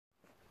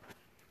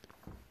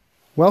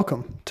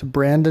Welcome to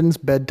Brandon's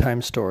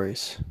Bedtime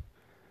Stories.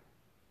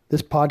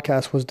 This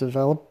podcast was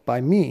developed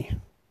by me,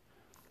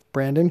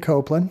 Brandon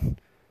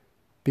Copeland,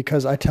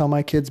 because I tell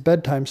my kids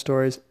bedtime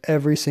stories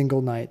every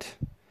single night.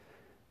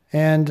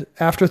 And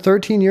after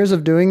 13 years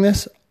of doing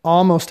this,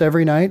 almost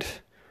every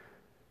night,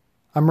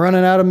 I'm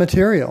running out of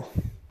material.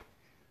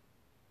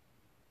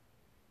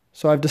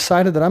 So I've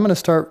decided that I'm going to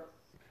start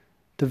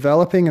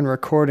developing and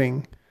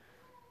recording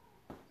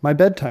my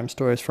bedtime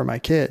stories for my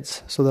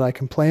kids so that I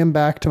can play them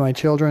back to my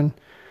children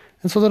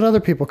and so that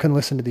other people can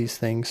listen to these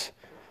things.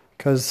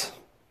 Because,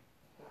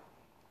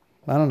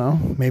 I don't know,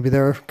 maybe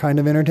they're kind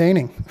of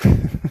entertaining.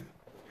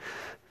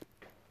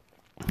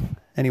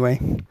 Anyway.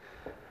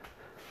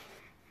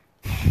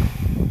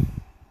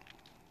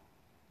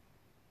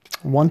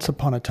 Once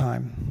upon a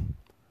time,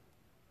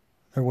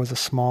 there was a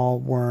small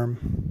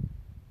worm.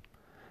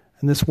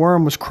 And this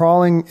worm was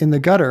crawling in the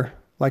gutter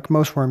like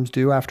most worms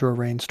do after a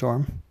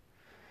rainstorm.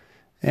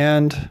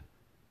 And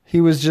he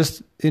was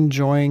just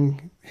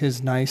enjoying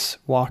his nice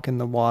walk in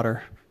the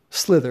water,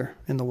 slither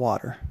in the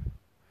water.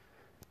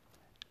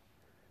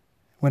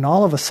 When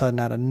all of a sudden,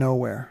 out of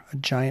nowhere, a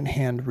giant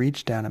hand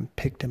reached down and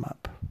picked him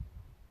up.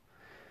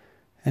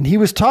 And he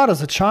was taught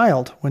as a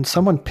child, when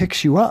someone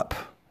picks you up,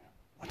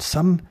 when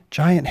some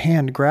giant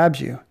hand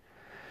grabs you,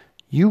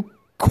 you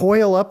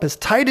coil up as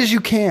tight as you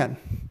can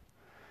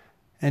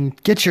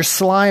and get your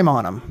slime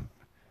on them.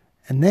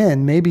 And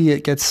then maybe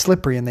it gets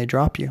slippery and they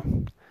drop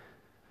you.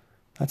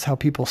 That's how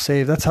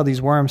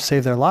these worms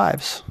save their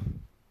lives.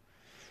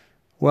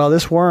 Well,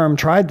 this worm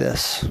tried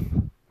this.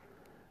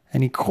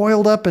 And he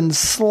coiled up and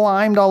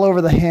slimed all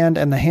over the hand.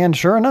 And the hand,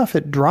 sure enough,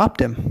 it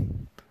dropped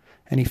him.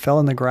 And he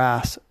fell in the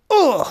grass.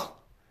 Ugh!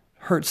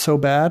 Hurt so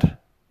bad.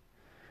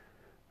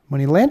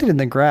 When he landed in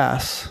the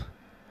grass,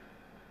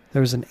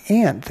 there was an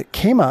ant that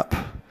came up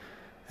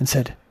and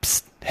said,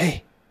 "Psst,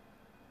 hey,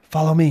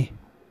 follow me.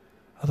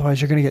 Otherwise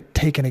you're going to get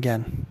taken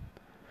again."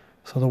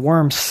 So the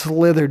worm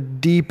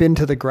slithered deep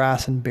into the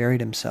grass and buried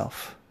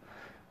himself,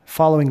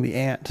 following the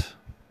ant.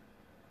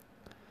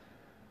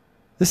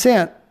 This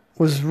ant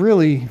was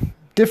really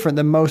different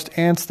than most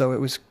ants, though. It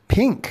was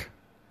pink,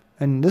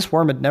 and this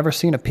worm had never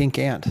seen a pink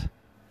ant.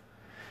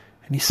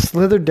 And he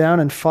slithered down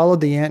and followed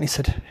the ant. He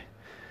said,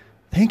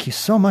 "Thank you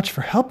so much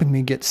for helping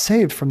me get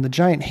saved from the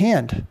giant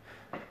hand.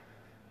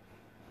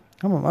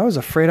 I was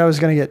afraid I was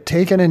going to get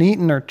taken and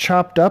eaten or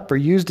chopped up or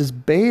used as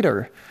bait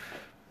or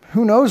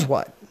who knows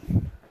what."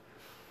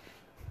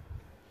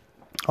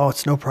 "Oh,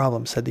 it's no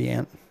problem," said the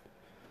ant.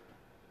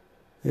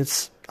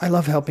 I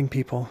love helping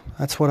people.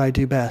 That's what I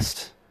do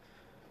best.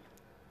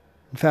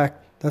 In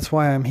fact, that's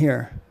why I'm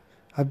here.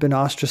 I've been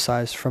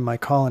ostracized from my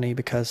colony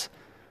because,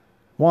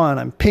 one,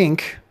 I'm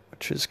pink,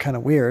 which is kind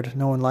of weird.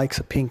 No one likes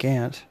a pink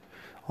ant.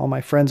 All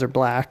my friends are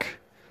black.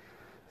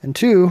 And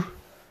two,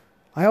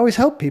 I always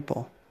help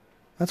people.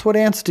 That's what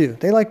ants do.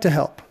 They like to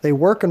help. They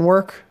work and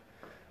work,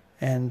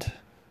 and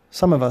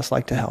some of us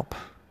like to help.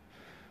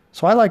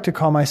 So I like to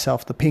call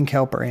myself the pink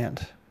helper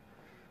ant.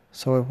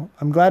 So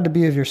I'm glad to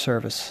be of your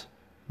service,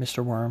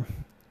 Mr. Worm.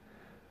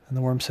 And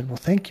the worm said, "Well,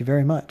 thank you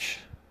very much."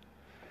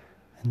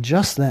 And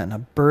just then a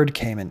bird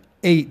came and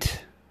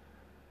ate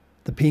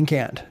the pink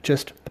ant,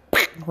 just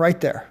right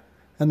there.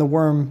 And the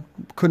worm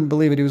couldn't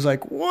believe it. He was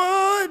like,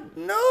 "What?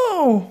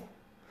 No!"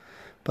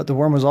 But the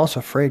worm was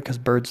also afraid because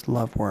birds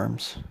love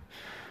worms.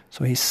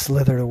 So he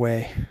slithered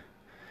away.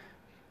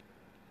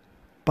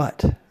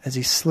 But as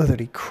he slithered,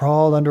 he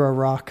crawled under a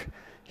rock.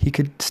 He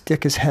could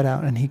stick his head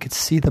out and he could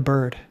see the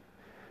bird.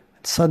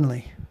 And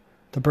suddenly,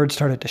 the bird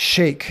started to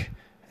shake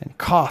and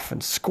cough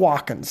and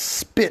squawk and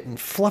spit and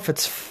fluff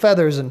its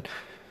feathers. And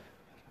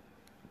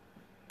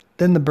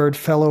then the bird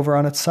fell over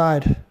on its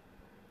side,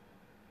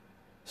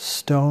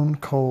 stone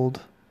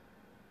cold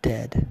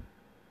dead.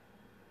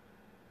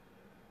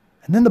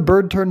 And then the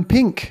bird turned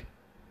pink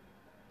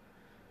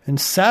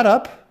and sat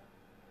up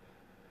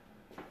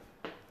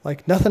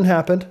like nothing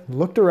happened,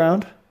 looked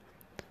around,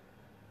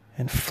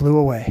 and flew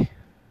away.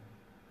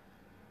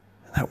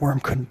 And that worm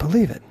couldn't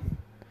believe it.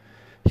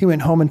 He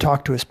went home and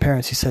talked to his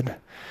parents.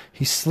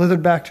 He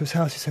slithered back to his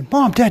house. He said,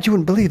 "Mom, Dad, you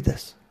wouldn't believe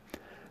this.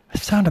 I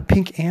found a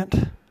pink ant,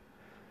 and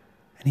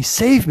he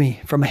saved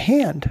me from a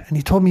hand, and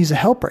he told me he's a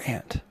helper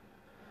ant,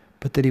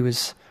 but that he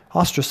was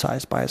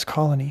ostracized by his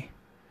colony.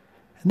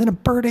 And then a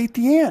bird ate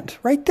the ant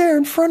right there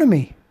in front of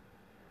me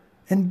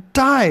and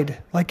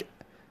died like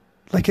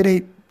it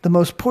ate the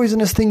most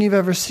poisonous thing you've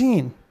ever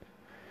seen.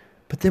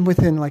 But then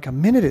within like a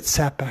minute, it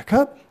sat back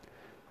up,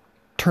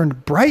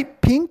 turned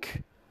bright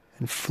pink,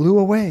 and flew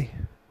away."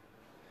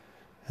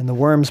 And the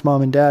worm's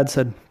mom and dad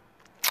said,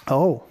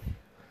 "Oh,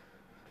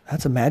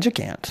 that's a magic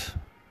ant.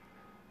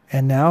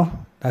 And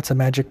now that's a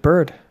magic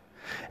bird.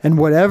 And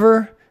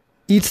whatever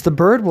eats the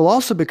bird will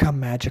also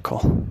become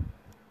magical.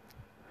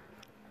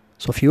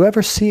 So if you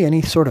ever see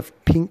any sort of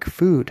pink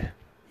food,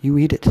 you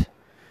eat it.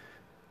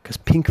 Because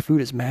pink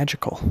food is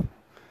magical.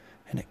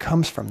 And it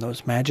comes from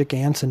those magic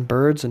ants and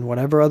birds and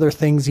whatever other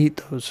things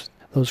eat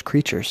those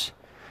creatures.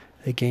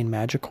 They gain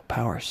magical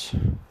powers."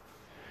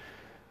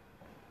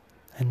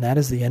 And that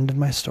is the end of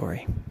my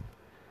story.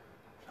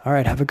 All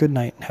right, have a good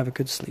night and have a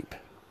good sleep.